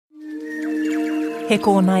He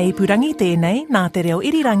kōna ipurangi tēnei nā te reo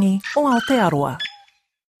irirangi o Aotearoa.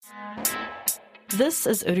 This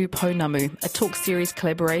is Urupounamu, a talk series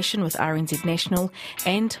collaboration with RNZ National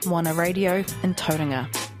and Moana Radio in Tauranga.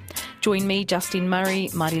 Join me, Justine Murray,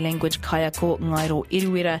 Māori Language Kaiako Ngairo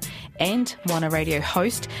Iruera and Moana Radio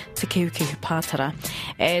host Te Kihukihu Pātara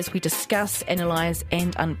as we discuss, analyse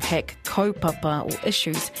and unpack kaupapa or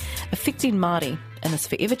issues affecting Māori in this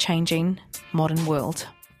forever-changing modern world.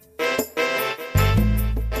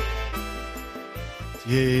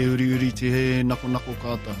 Te he uri te he nako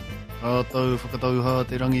kāta. Kātau whakatau hā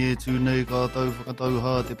te rangi e tūnei, kātau whakatau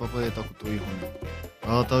hā te papa e takuto I honi.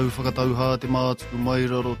 Kātau whakatau hā te mātuku mai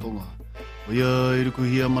rarotonga. O ia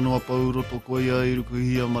irukuhia manua pau roto, ko ia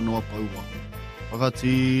irukuhia manua pau waho.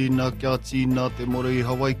 Whakatīna kia tīna te more I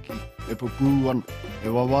Hawaiki, e pupu ana, e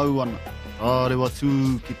wawau ana, tārewa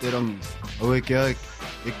tū ki te rangi. Au e ke aike,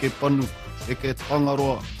 e ke panu, e ke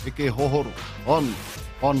tangaroa, e ke hohoro,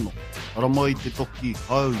 ano, ara mai te toki,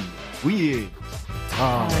 hau, ui e.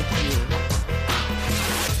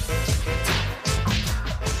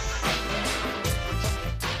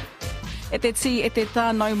 E te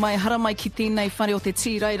tānau mai, hara mai ki tēnei whare o te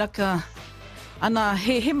tīrai raka. Ana,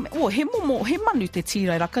 he manu te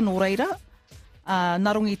tīrai raka nō reira.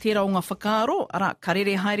 Narongi tērā o ngā whakaaro, ara, ka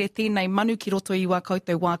rere haere tēnei manu ki roto I wā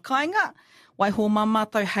koutou wā kāinga. Waiho mā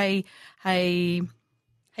mātou hei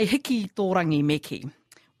hiki tō rangi meki.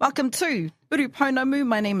 Welcome to Urupounamu.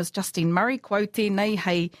 My name is Justine Murray. Kua tēnei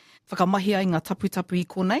hei whakamahi ai ngā tapu I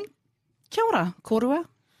konei. Kia ora, kōrua.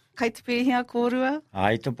 Kei te pēhea, kōrua.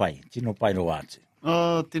 Ai te pai, tino pai no atu.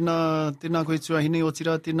 Tēnā koe tuahine o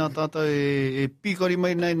tira, tēnā tātou e pīkari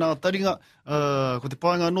mai nei nā taringa. Ko te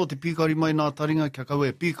pāinga no te pīkari mai nā taringa, kia kau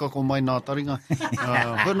e pīkako mai nā taringa.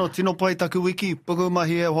 Hono, tino pai taku wiki,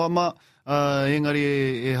 pukumahi e hoa mā. Engari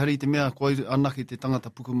e hari te mea, koe anaki te tangata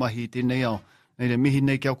pukumahi tēnei ao. Nei re mihi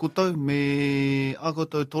nei kia koutou, me a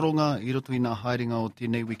koutou toronga I roto I nā haerenga o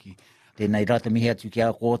tēnei wiki. Tēnei rata mihi atu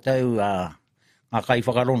kia koutou, ngā kai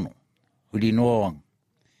whakarono, huri noa,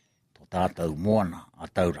 tō tātou moana a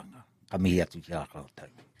tauranga, ka mihi atu kia koutou.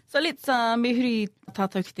 So let's me huri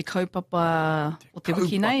tātou ki te kaupapa o te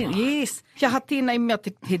wiki nei. Yes. Kia ha tēnei mea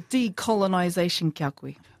te decolonisation kia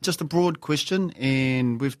koe. Just a broad question,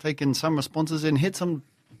 and we've taken some responses and had some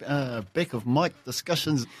back of mic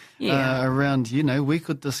discussions around, where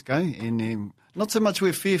could this go? And not so much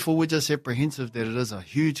we're fearful, we're just apprehensive that it is a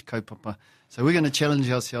huge kaupapa. So we're going to challenge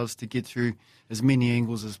ourselves to get through as many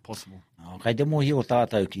angles as possible. Kei te mohi o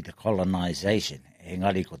tātou ki te colonisation,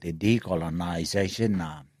 engari ko te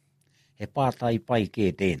decolonisation, he pātai pai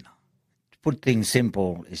ke tēnā. To put things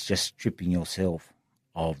simple, it's just stripping yourself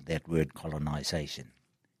of that word colonisation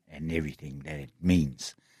and everything that it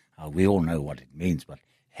means. We all know what it means, but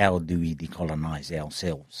how do we decolonise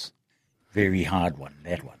ourselves? Very hard one,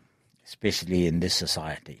 that one, especially in this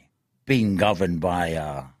society. Being governed by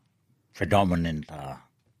a predominant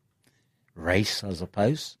race, I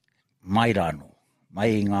suppose. Mai rano, mai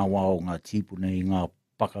I ngā wā o ngā tīpuna, I ngā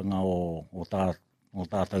pakanga o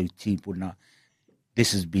tātou tīpuna.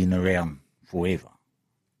 This has been around forever.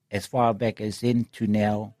 As far back as then to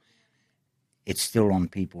now, it's still on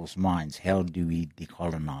people's minds. How do we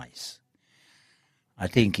decolonise? I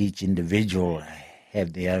think each individual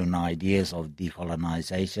have their own ideas of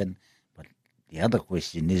decolonisation, but the other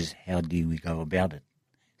question is, how do we go about it,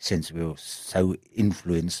 since we're so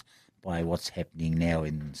influenced by what's happening now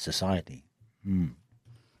in society?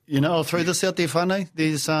 I'll throw this out there, whānau.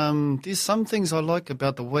 There's some things I like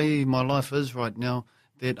about the way my life is right now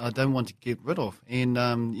that I don't want to get rid of. And,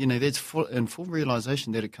 that's in full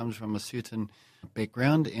realisation that it comes from a certain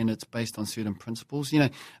background and it's based on certain principles.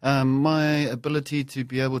 My ability to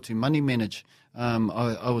be able to money manage,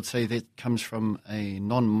 I would say that comes from a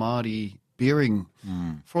non-Māori bearing.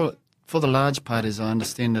 For the large part, as I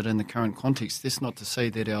understand it in the current context, that's not to say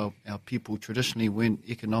that our people traditionally weren't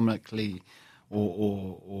economically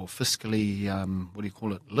or fiscally,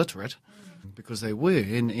 literate, because they were,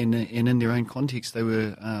 and in their own context, they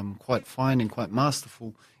were quite fine and quite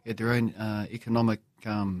masterful at their own economic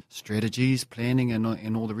strategies, planning,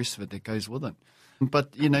 and all the rest of it that goes with it.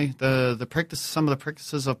 But the practice, some of the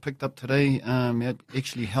practices I've picked up today,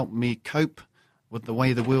 actually helped me cope with the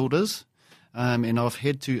way the world is, and I've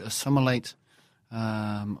had to assimilate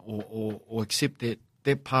or accept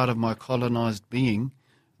that part of my colonised being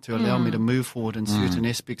to allow me to move forward in certain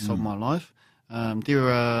aspects of my life. There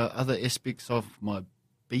are other aspects of my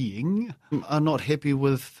being are not happy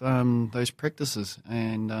with those practices,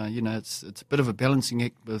 and it's a bit of a balancing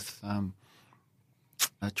act with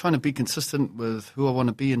trying to be consistent with who I want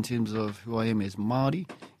to be in terms of who I am as Māori,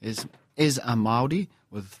 as as a Māori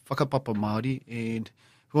with whakapapa Māori, and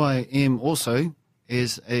who I am also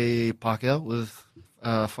as a Pākehā with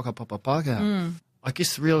whakapapa Pākehā. I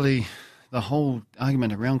guess really the whole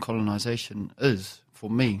argument around colonisation is, for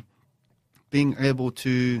me, being able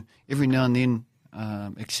to every now and then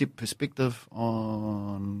accept perspective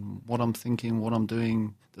on what I'm thinking, what I'm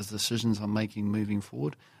doing, the decisions I'm making moving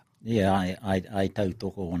forward. Yeah, I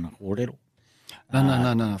tautoko ona kōrero. No,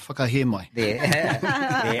 whakahe mai.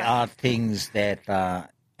 There are things that,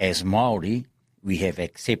 as Māori, we have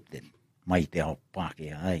accepted. Mai te ao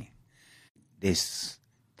Pākehā, eh? There's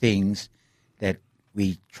things that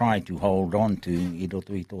we try to hold on to I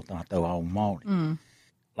roto I tō tātou ao Māori.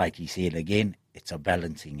 Like he said again, it's a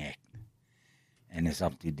balancing act. And it's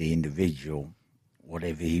up to the individual,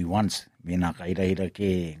 whatever he wants. Mena kai reira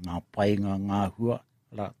ke ngā painga, ngā hua,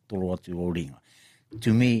 la toro atu o ringa.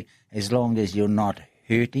 To me, as long as you're not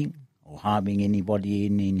hurting or harming anybody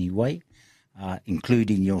in any way,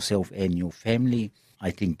 including yourself and your family,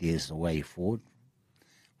 I think there's a way forward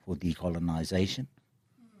for decolonisation.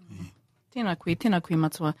 Tēnā koe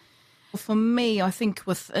matua. For me, I think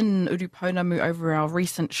within Urupounamu over our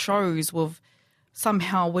recent shows, we're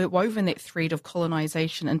woven that thread of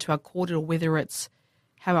colonisation into our kōrero, whether it's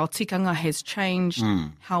how our tikanga has changed,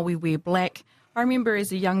 how we wear black. I remember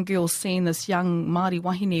as a young girl seeing this young Māori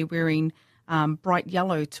wahine wearing bright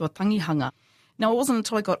yellow to a tangihanga. Now, it wasn't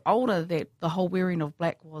until I got older that the whole wearing of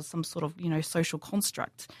black was some sort of, social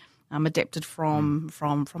construct adapted from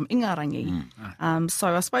ingarangi.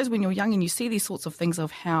 So I suppose when you're young and you see these sorts of things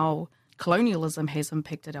of how colonialism has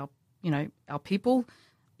impacted our people,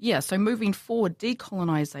 so moving forward,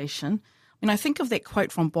 decolonisation. I think of that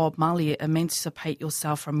quote from Bob Marley, emancipate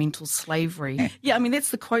yourself from mental slavery. That's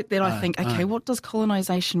the quote that I think, what does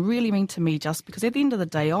colonisation really mean to me? Just because at the end of the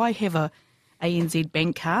day, I have a ANZ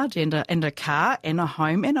bank card and a car and a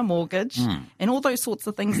home and a mortgage and all those sorts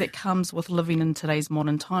of things that comes with living in today's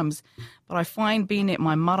modern times. But I find being at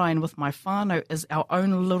my marae and with my whānau is our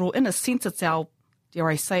own little, in a sense, it's our, dare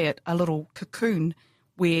I say it, a little cocoon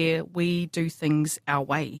where we do things our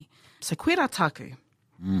way. So koe rā tāku.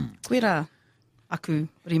 Koe rā aku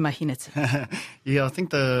rima hinete. I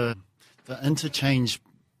think the interchange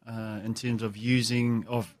in terms of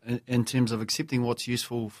in terms of accepting what's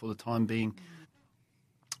useful for the time being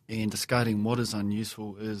and discarding what is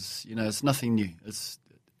unuseful is, it's nothing new.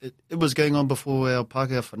 It was going on before our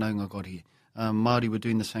Pākehā whanaunga got here. Māori were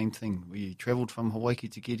doing the same thing. We travelled from Hawaii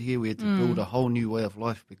to get here. We had to build a whole new way of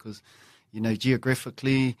life because,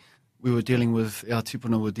 geographically, our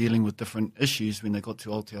tupuna were dealing with different issues when they got to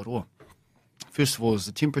Aotearoa. First of all is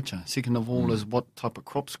the temperature. Second of all is what type of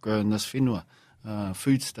crops grow in this whenua,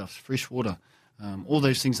 foodstuffs, fresh water. All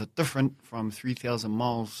those things are different from 3,000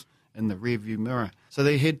 miles in the rearview mirror. So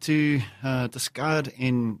they had to discard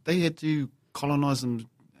and they had to colonise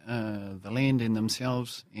the land and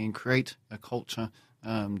themselves and create a culture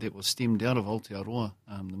that was stemmed out of Aotearoa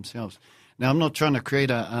themselves. Now, I'm not trying to create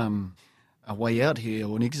a way out here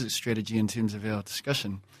or an exit strategy in terms of our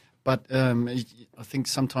discussion, but I think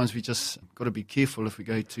sometimes we just got to be careful if we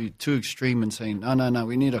go too extreme and saying, no,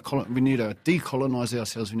 we need to decolonise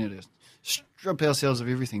ourselves, we need to strip ourselves of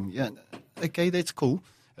everything. Yeah, okay, that's cool.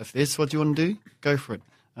 If that's what you want to do, go for it.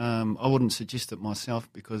 I wouldn't suggest it myself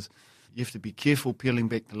because you have to be careful peeling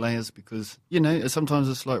back the layers because, sometimes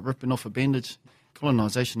it's like ripping off a bandage.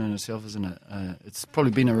 Colonisation in itself, isn't it? It's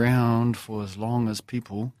probably been around for as long as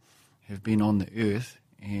people have been on the earth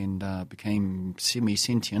and became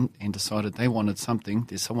semi-sentient and decided they wanted something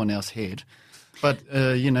that someone else had. But,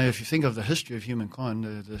 if you think of the history of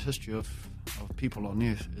humankind, the history of people on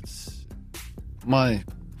earth, it's my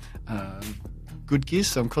good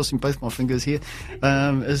guess, I'm crossing both my fingers here,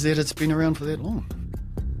 is that it's been around for that long.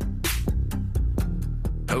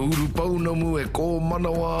 Urupounamu e kō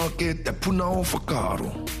manawa ke te puna o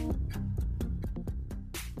whakaaro.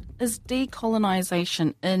 Is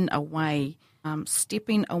decolonisation, in a way,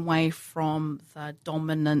 stepping away from the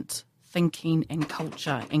dominant thinking and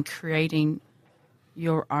culture and creating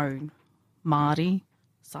your own Māori,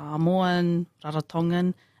 Samoan,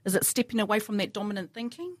 Rarotongan? Is it stepping away from that dominant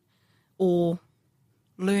thinking or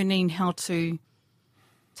learning how to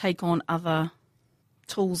take on other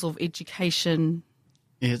tools of education?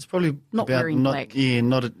 Yeah, it's probably not about wearing black.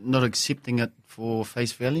 Not accepting it for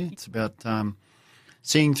face value. It's about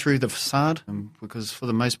seeing through the facade, because for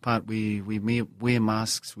the most part we wear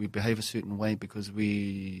masks, we behave a certain way because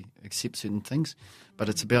we accept certain things. But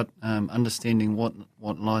it's about understanding what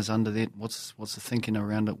lies under that. What's the thinking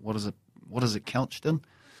around it? What is it couched in?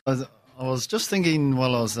 I was just thinking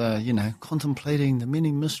while I was contemplating the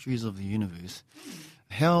many mysteries of the universe,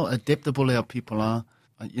 how adaptable our people are.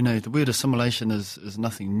 the word assimilation is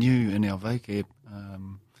nothing new in our vocab,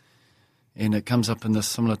 and it comes up in this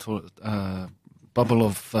similar bubble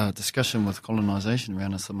of discussion with colonisation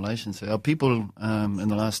around assimilation. So our people in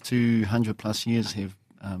the last 200 plus years have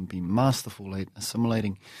been masterful at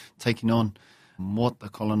assimilating, taking on what the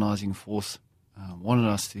colonising force wanted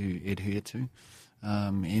us to adhere to,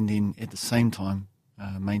 and then at the same time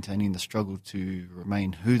maintaining the struggle to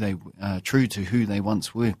remain true to who they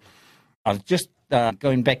once were. I was just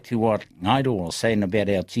going back to what Ngairo was saying about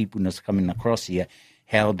our chipunas coming across here,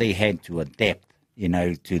 how they had to adapt,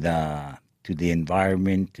 to the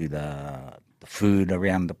environment, to the food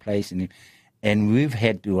around the place, and we've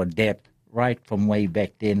had to adapt right from way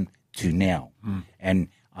back then to now. And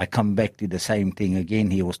I come back to the same thing again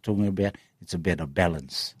he was talking about. It's a better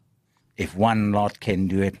balance. If one lot can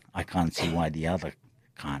do it, I can't see why the other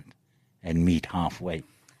can't, and meet halfway.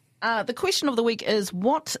 The question of the week is,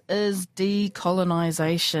 what is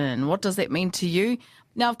decolonisation? What does that mean to you?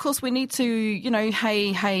 Now, of course, we need to,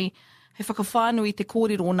 hei whakawhānui te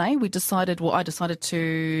kōrero nei, I decided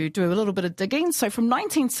to do a little bit of digging. So from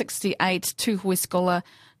 1968, tūhoe scholar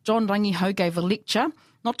John Rangiho gave a lecture.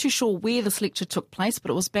 Not too sure where this lecture took place,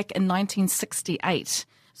 but it was back in 1968.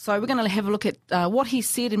 So we're going to have a look at what he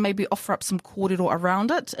said and maybe offer up some kōrero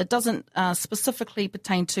around it. It doesn't specifically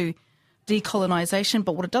pertain to decolonisation,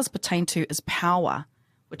 but what it does pertain to is power,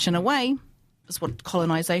 which in a way is what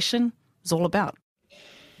colonisation is all about.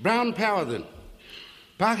 Brown power, then.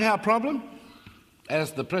 Pākehā problem,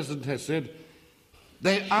 as the President has said,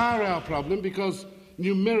 they are our problem because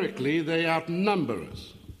numerically they outnumber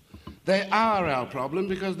us. They are our problem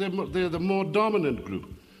because they're the more dominant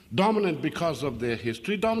group. Dominant because of their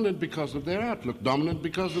history, dominant because of their outlook, dominant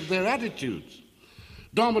because of their attitudes,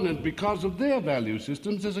 dominant because of their value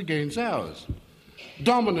systems as against ours,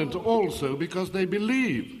 dominant also because they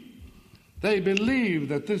believe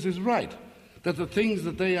that this is right, that the things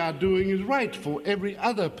that they are doing is right for every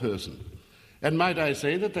other person. And might I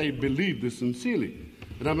say that they believe this sincerely.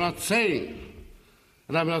 And I'm not saying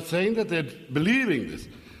that they're believing this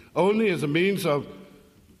only as a means of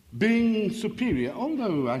being superior,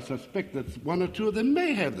 although I suspect that one or two of them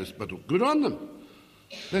may have this, but good on them.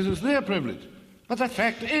 This is their privilege. But the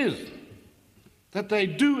fact is that they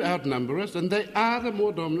do outnumber us, and they are the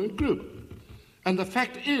more dominant group. And the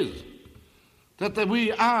fact is that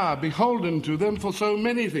we are beholden to them for so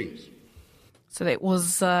many things. So that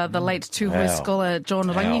was the late tūhoe scholar John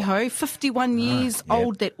Rangiho, 51 years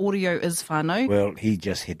old, that audio is, whānau. Well, he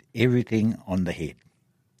just hit everything on the head.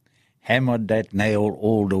 Hammered that nail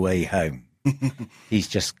all the way home. He's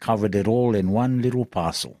just covered it all in one little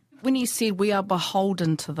parcel. When he said we are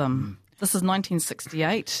beholden to them, this is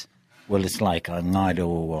 1968. Well, it's like Ngairo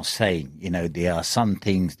was saying, there are some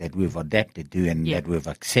things that we've adapted to and that we've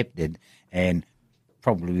accepted, and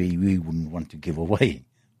probably we wouldn't want to give away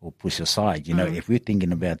or push aside. If we're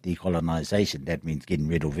thinking about decolonisation, that means getting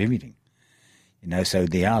rid of everything. So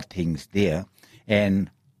there are things there, and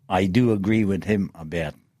I do agree with him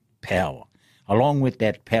about power. Along with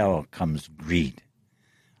that power comes greed.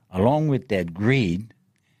 Along with that greed,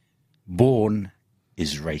 born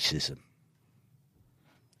is racism.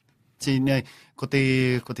 Nei, ko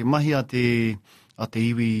te mahi a te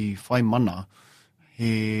iwi whai mana,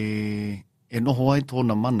 e noho ai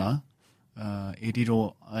tōna mana, e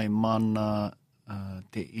riro ai mana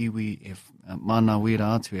te iwi mana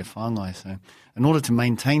wera atu e whāngai. So in order to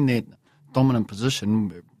maintain that dominant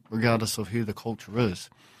position, regardless of who the culture is,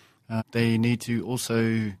 they need to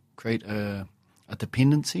also create a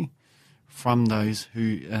dependency from those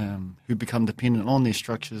who become dependent on their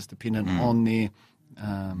structures, dependent on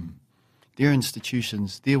their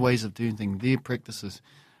institutions, their ways of doing things, their practices.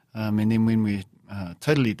 And then when we're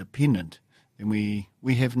totally dependent, then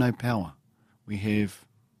we have no power. We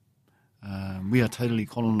are totally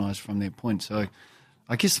colonised from that point. So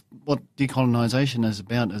I guess what decolonisation is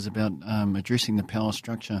about addressing the power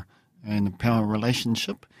structure and the power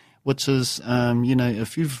relationship, which is,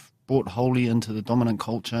 if you've brought wholly into the dominant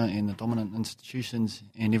culture and the dominant institutions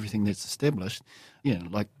and everything that's established,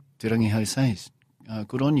 like Te Rangiho says,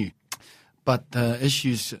 good on you. But the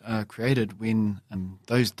issues are created when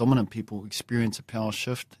those dominant people experience a power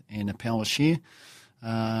shift and a power share.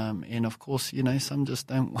 And of course, some just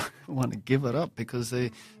don't want to give it up because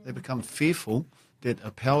they become fearful that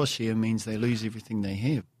a power share means they lose everything they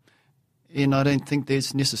have. And I don't think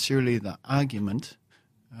that's necessarily the argument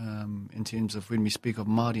in terms of when we speak of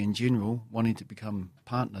Māori in general, wanting to become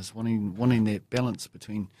partners, wanting that balance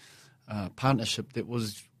between partnership that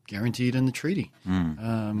was guaranteed in the treaty,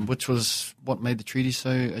 which was what made the treaty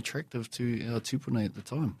so attractive to our tupuna at the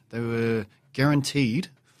time. They were guaranteed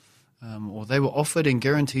or they were offered and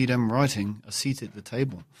guaranteed in writing a seat at the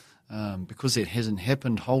table. Because it hasn't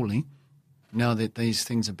happened wholly, now that these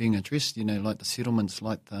things are being addressed, like the settlements,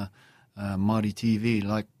 like the Māori TV,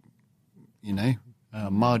 like,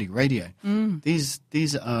 Māori radio.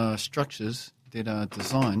 These are structures that are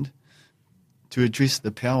designed to address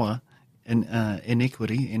the power and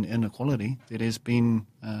inequity and inequality that has been,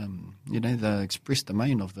 the express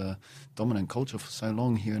domain of the dominant culture for so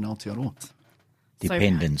long here in Aotearoa.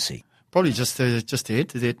 Dependency. Probably just to add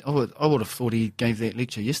to that, I would have thought he gave that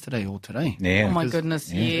lecture yesterday or today. Yeah. Oh my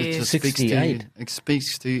goodness, It yes. just 68.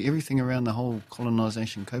 speaks to everything around the whole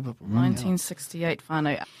colonisation kaupapa. 1968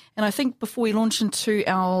 whānau. And I think before we launch into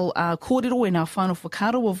our kōrero and our final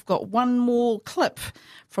whakaaro, we've got one more clip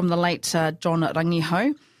from the late John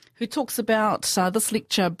Rangiho, who talks about this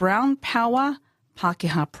lecture, Brown Power,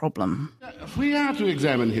 Pākehā Problem. If we are to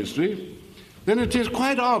examine history, then it is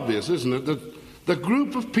quite obvious, isn't it, that the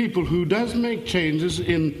group of people who does make changes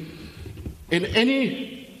in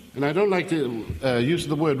any, and I don't like to use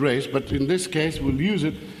the word race, but in this case we'll use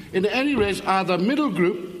it, in any race are the middle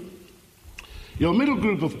group, your middle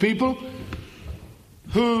group of people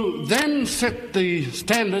who then set the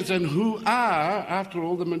standards and who are, after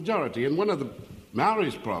all, the majority. And one of the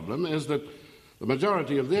Maori's problem is that the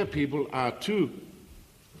majority of their people are too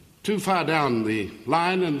far down the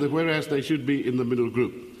line, and whereas they should be in the middle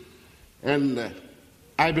group. And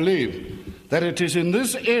I believe that it is in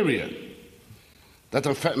this area that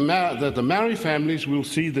the Maori families will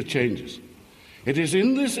see the changes. It is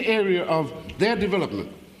in this area of their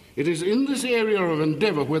development. It is in this area of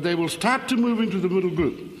endeavour where they will start to move into the middle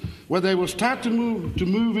group, where they will start to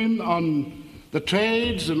move in on the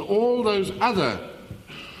trades and all those other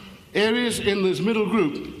areas in this middle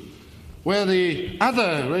group where the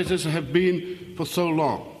other races have been for so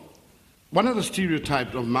long. One of the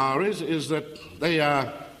stereotypes of Maoris is that they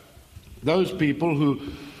are those people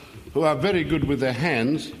who are very good with their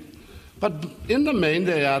hands, but in the main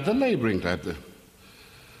they are the labouring type,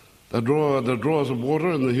 the drawers of water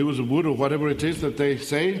and the hewers of wood, or whatever it is that they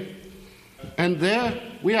say. And there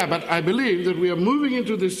we are, but I believe that we are moving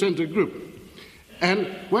into this centre group. And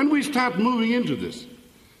when we start moving into this,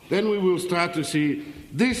 then we will start to see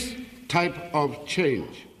this type of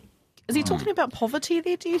change. Is he talking about poverty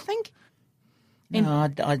there, do you think? No,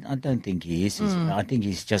 I don't think he is. I think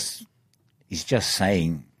he's just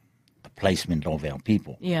saying the placement of our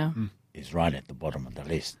people is right at the bottom of the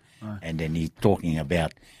list. Right. And then he's talking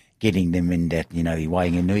about getting them in that,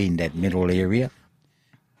 Waiganui, in that middle area.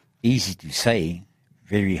 Easy to say,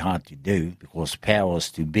 very hard to do, because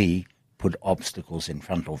powers to be put obstacles in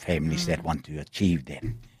front of families that want to achieve that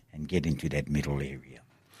and get into that middle area.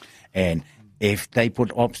 And if they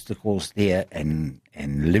put obstacles there and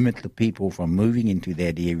limit the people from moving into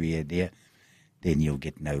that area there, then you'll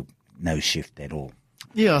get no shift at all.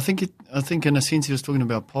 Yeah, I think in a sense he was talking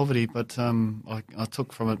about poverty, but I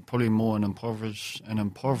took from it probably more an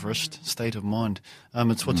impoverished state of mind.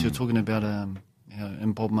 It's what you're talking about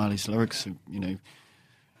in Bob Marley's lyrics.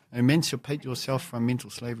 Emancipate yourself from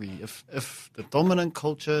mental slavery. If the dominant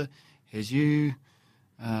culture has you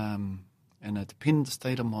in a dependent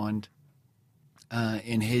state of mind,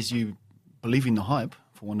 and has you believing the hype,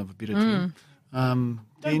 for want of a better term,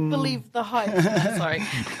 Don't believe the hype. Sorry.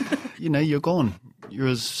 You're gone. You're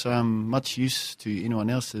as much use to anyone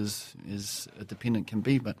else as a dependent can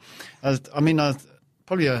be. But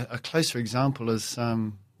probably a closer example is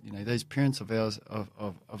those parents of ours,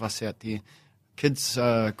 of us out there, kids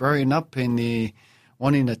growing up and they're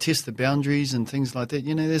wanting to test the boundaries and things like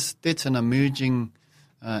that. That's an emerging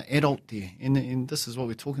adult there, and this is what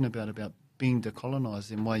we're talking about being decolonised,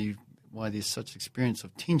 and why there's such experience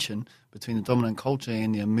of tension between the dominant culture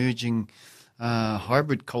and the emerging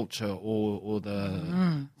hybrid culture, or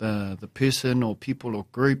the person or people or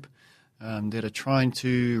group that are trying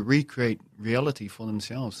to recreate reality for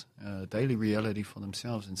themselves, daily reality for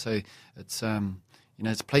themselves. And so it's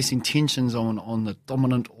it's placing tensions on the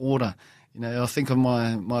dominant order. I think of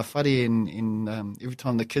my whare, and every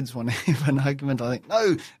time the kids want to have an argument, I think,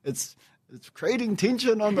 no, it's creating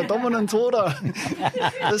tension on the dominant order.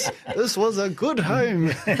 This was a good home.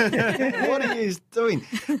 What are you doing?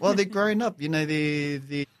 Well, they're growing up.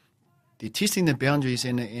 They're testing the boundaries,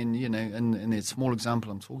 and in that small example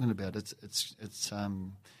I'm talking about, it's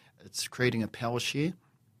creating a power share.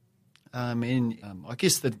 I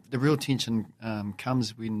guess the real tension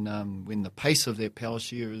comes when the pace of that power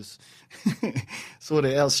share is sort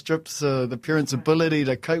of outstrips the parents' ability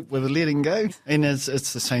to cope with letting go. And it's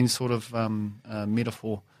the same sort of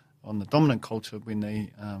metaphor on the dominant culture when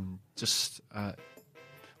they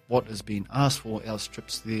what is being asked for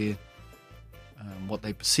outstrips their what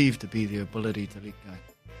they perceive to be their ability to let go.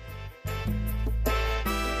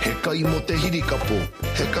 He kai mo te hirikapo,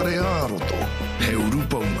 he kare āroto, he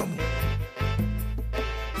urupounamu.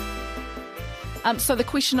 So the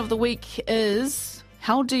question of the week is,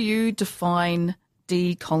 how do you define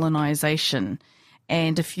decolonisation?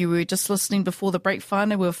 And if you were just listening before the break,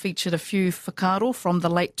 whānau, we've featured a few whakaaro from the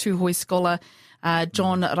late tūhoi scholar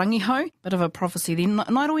John Rangiho. Bit of a prophecy then.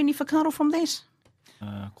 Nairo, any whakaaro from that?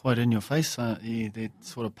 Quite in your face, that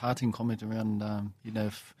sort of parting comment around,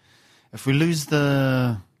 if we lose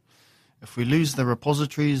the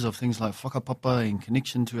repositories of things like whakapapa and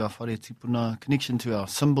connection to our whare tipuna, connection to our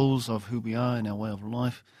symbols of who we are and our way of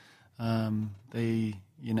life, they,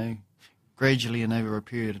 gradually and over a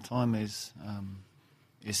period of time as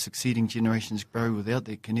succeeding generations grow without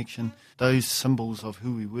that connection, those symbols of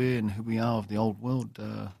who we were and who we are of the old world,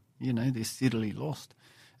 they're steadily lost.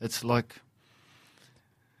 It's like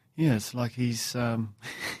he's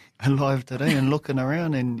alive today and looking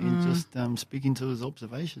around and just speaking to his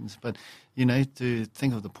observations. But, to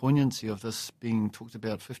think of the poignancy of this being talked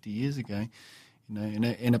about 50 years ago, and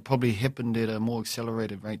it probably happened at a more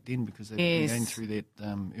accelerated rate then because they've been going through that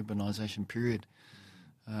urbanisation period.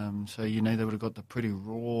 So, they would have got the pretty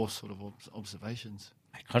raw sort of observations.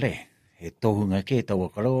 Kare, he tohunga ke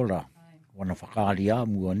tawa karola, wana whakaari a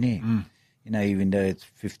mua ne. Even though it's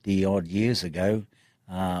 50 odd years ago,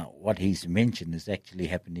 what he's mentioned is actually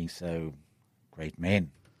happening. So, great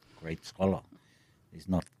man, great scholar. There's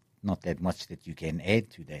not that much that you can add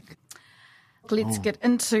to that. Let's get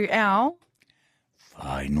into our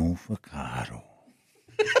final whakaaro.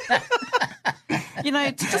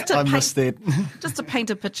 I missed that. Just to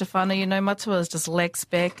paint a picture, whānau, Matua is just lax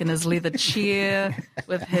back in his leather chair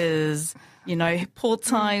with his,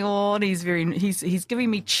 pōtai on. He's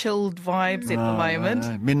giving me chilled vibes at the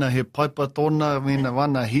moment. Mena he paipa tōna, mena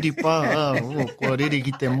wana hiripa, kua riri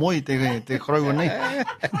ki te moi te koraua nei.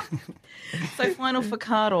 So final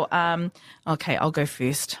whakaaro. Okay, I'll go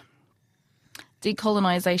first.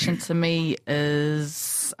 Decolonisation to me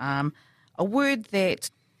is a word that,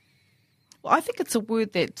 I think it's a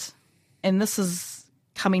word that, and this is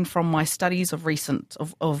coming from my studies of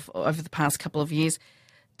over the past couple of years,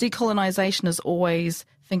 decolonisation is always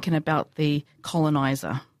thinking about the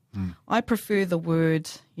coloniser. I prefer the word,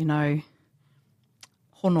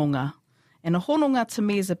 hononga. And a hononga to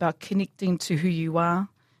me is about connecting to who you are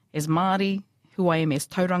as Māori, who I am as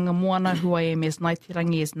Tauranga Moana, who I am as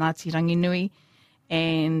Ngaitirangi, as Ngāti Ranginui,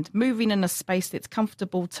 and moving in a space that's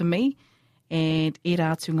comfortable to me and e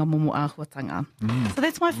rātu ngā momo āhuatanga. So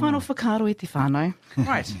that's my final whakaaro e te whānau.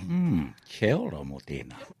 Right. Kia ora mo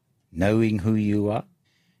tēnā. Knowing who you are,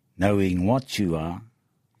 knowing what you are,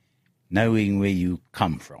 knowing where you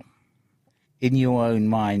come from. In your own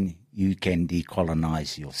mind, you can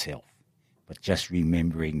decolonise yourself, but just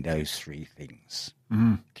remembering those three things.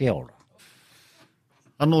 Kia ora.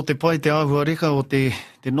 Anō te pai te āhua reka o te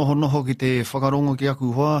noho ki te whakarongo ki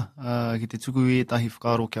aku hoa, ki te tuku e tahi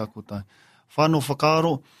whakaaro ki aku tai. Whānau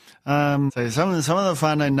whakaaro. So some of the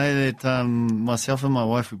whānau know that myself and my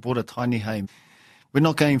wife, we bought a tiny home. We're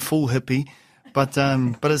not going full hippie, but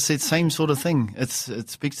it's that same sort of thing. It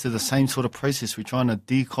speaks to the same sort of process. We're trying to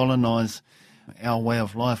decolonise our way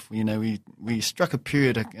of life. We struck a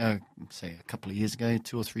period, say a couple of years ago,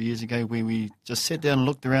 2 or 3 years ago, where we just sat down and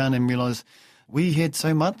looked around and realised we had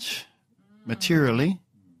so much materially,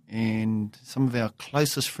 and some of our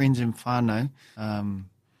closest friends in whānau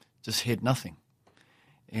just had nothing.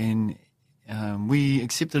 And we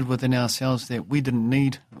accepted within ourselves that we didn't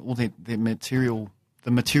need all that material,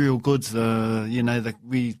 the material goods, that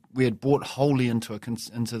we had bought wholly into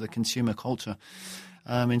the consumer culture.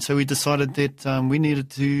 And so we decided that we needed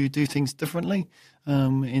to do things differently.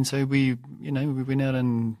 And so we went out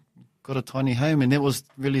and got a tiny home, and that was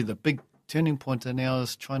really the big turning point in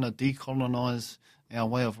ours, trying to decolonise our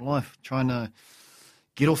way of life, trying to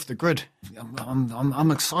get off the grid.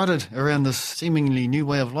 I'm excited around this seemingly new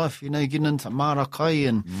way of life, getting into marakai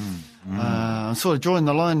and I'm sort of drawing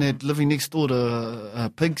the line that living next door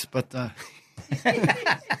to pigs, but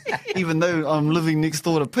even though I'm living next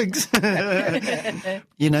door to pigs,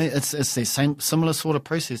 it's the same similar sort of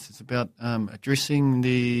process. It's about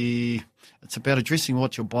addressing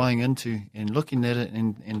what you're buying into and looking at it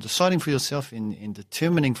and deciding for yourself and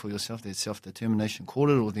determining for yourself, that self-determination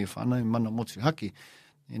kōrero or the whānau mana motu haki,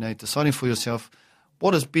 deciding for yourself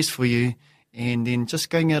what is best for you and then just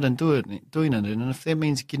going out and doing it. And if that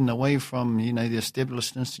means getting away from, the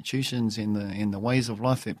established institutions and the ways of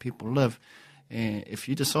life that people live, if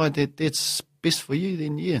you decide that that's best for you,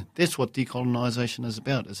 then that's what decolonisation is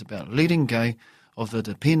about. It's about letting go of the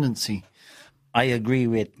dependency. I agree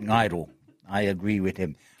with Ngairo. I agree with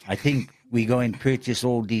him. I think we go and purchase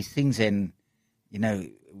all these things and, you know,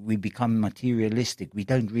 we become materialistic. We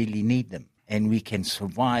don't really need them. And we can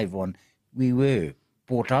survive on, we were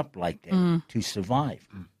brought up like that to survive,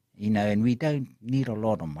 you know, and we don't need a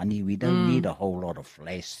lot of money. We don't need a whole lot of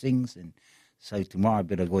flash things. And so tomorrow I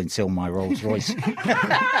better go and sell my Rolls Royce.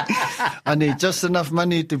 I need just enough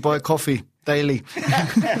money to buy coffee daily.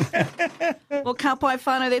 Well, ka pai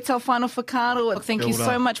whānau, that's our final whakaaro. Thank you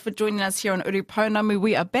so much for joining us here on Urupounamu.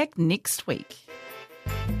 We are back next week.